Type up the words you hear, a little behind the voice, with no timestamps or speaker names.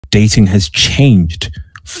dating has changed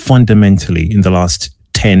fundamentally in the last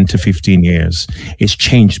 10 to 15 years. It's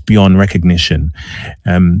changed beyond recognition.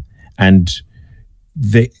 And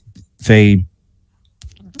they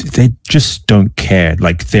just don't care.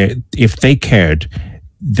 Like, if they cared,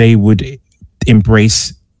 they would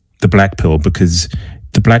embrace the black pill, because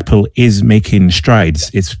the black pill is making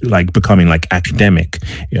strides. It's like becoming like academic.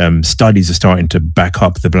 Studies are starting to back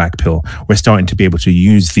up the black pill. We're starting to be able to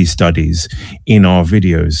use these studies in our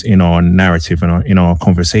videos, in our narrative, and in our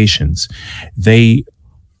conversations. They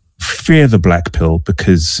fear the black pill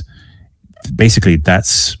because basically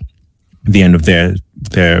that's the end of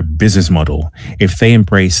their business model. If they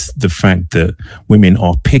embrace the fact that women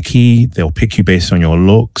are picky, they'll pick you based on your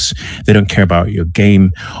looks, they don't care about your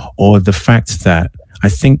game, or the fact that, I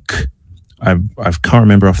think, I can't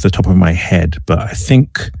remember off the top of my head, but I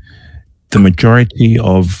think the majority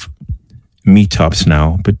of meetups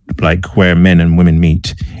now, but like where men and women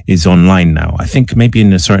meet, is online now. I think maybe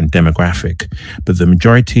in a certain demographic, but the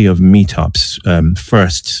majority of meetups,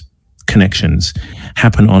 first connections,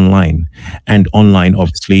 happen online. And online,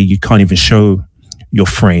 obviously, you can't even show your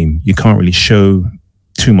frame. You can't really show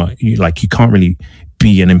too much. You can't really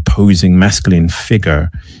be an imposing masculine figure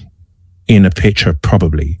in a picture,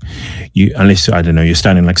 probably. Unless, I don't know, you're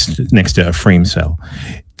standing next to a frame cell.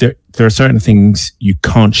 There are certain things you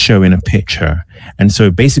can't show in a picture. And so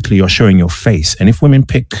basically you're showing your face. And if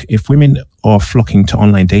women are flocking to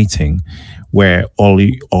online dating where all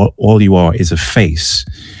you are is a face,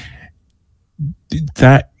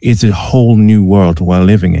 that is a whole new world we're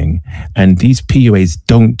living in. And these PUAs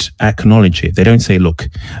don't acknowledge it. They don't say, look,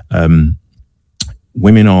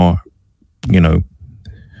 women are,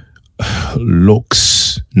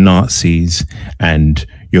 looks Nazis, and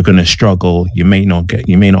you're going to struggle. You may not get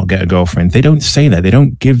a girlfriend. They don't say that. They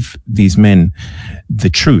don't give these men the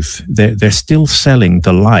truth. They're still selling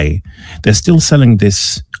the lie. They're still selling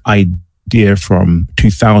this idea from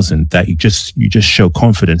 2000 that you just show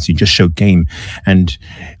confidence, you just show game. And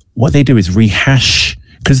what they do is rehash,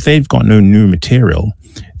 because they've got no new material.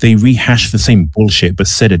 They rehash the same bullshit but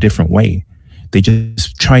said a different way. They're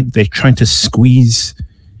trying to squeeze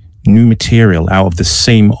new material out of the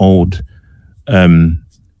same old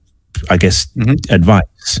I guess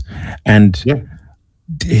advice. And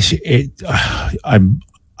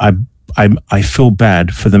I feel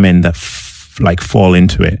bad for the men that fall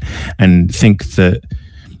into it and think that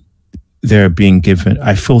they're being given.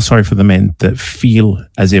 I feel sorry for the men that feel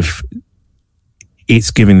as if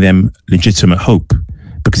it's giving them legitimate hope,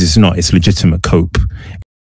 because it's not. It's legitimate cope.